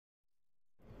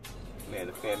Man,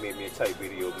 the fan made me a tight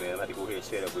video, man. I had to go ahead and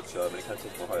share that with y'all, man. It kind of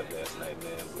touched my heart last night,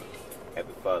 man. But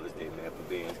happy Father's Day, man, from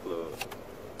Ben's Club.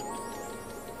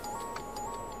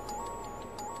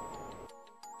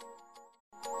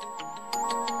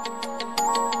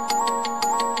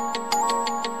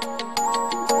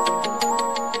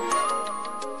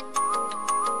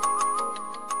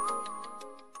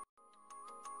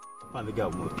 Finally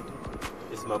got one.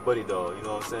 This is my buddy dog, you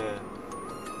know what I'm saying?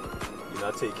 You know,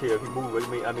 I take care of him. He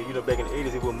move. I mean, you know, back in the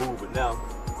 80s, he wouldn't move, but now,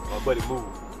 my buddy move.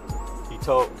 He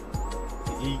talk,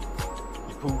 he eat,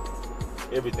 he poop,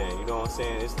 everything, you know what I'm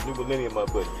saying? It's the new millennium, my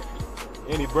buddy.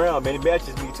 And he brown, man, he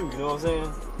matches me too, you know what I'm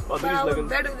saying? But I look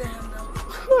better than him,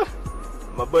 though.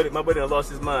 my buddy done lost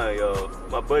his mind, y'all.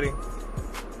 My buddy,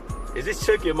 is this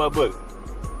Chucky or my buddy?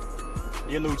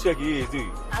 You know who Chucky is, do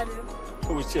you? I do.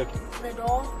 Who is Chucky? The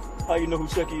dog. How you know who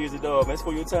Chucky is, the dog, man? It's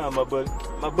for your time, my buddy.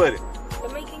 My buddy. They're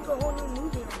making a whole new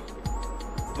movie on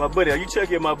it. My buddy, are you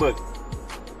Chucky or my buddy?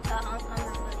 I'm not buddy.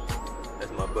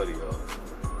 That's my buddy, y'all.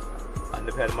 I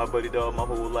never had my buddy dog my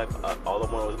whole life. All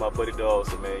I wanted was my buddy dog,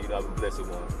 so man, you know, I've been blessed with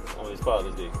one on his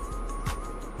Father's Day.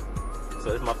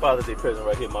 So it's my Father's Day present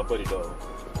right here, my buddy dog.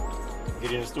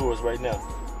 Get it in the stores right now.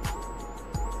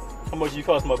 How much you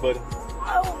cost, my buddy?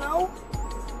 I don't know.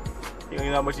 You don't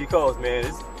know how much he costs,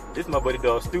 man. This my buddy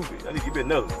dog stupid. I need to give you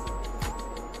another one.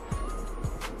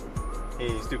 He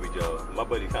ain't stupid, y'all. My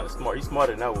buddy kind of smart. He's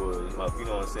smarter than I was. You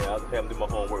know what I'm saying? I'll have him do my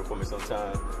homework for me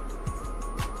sometime.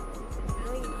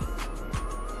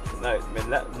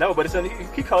 No, but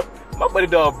he called my buddy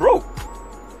dog broke.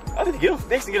 I need to get him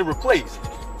next to get him replaced.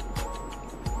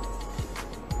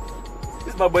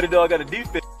 This my buddy dog got a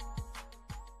defect.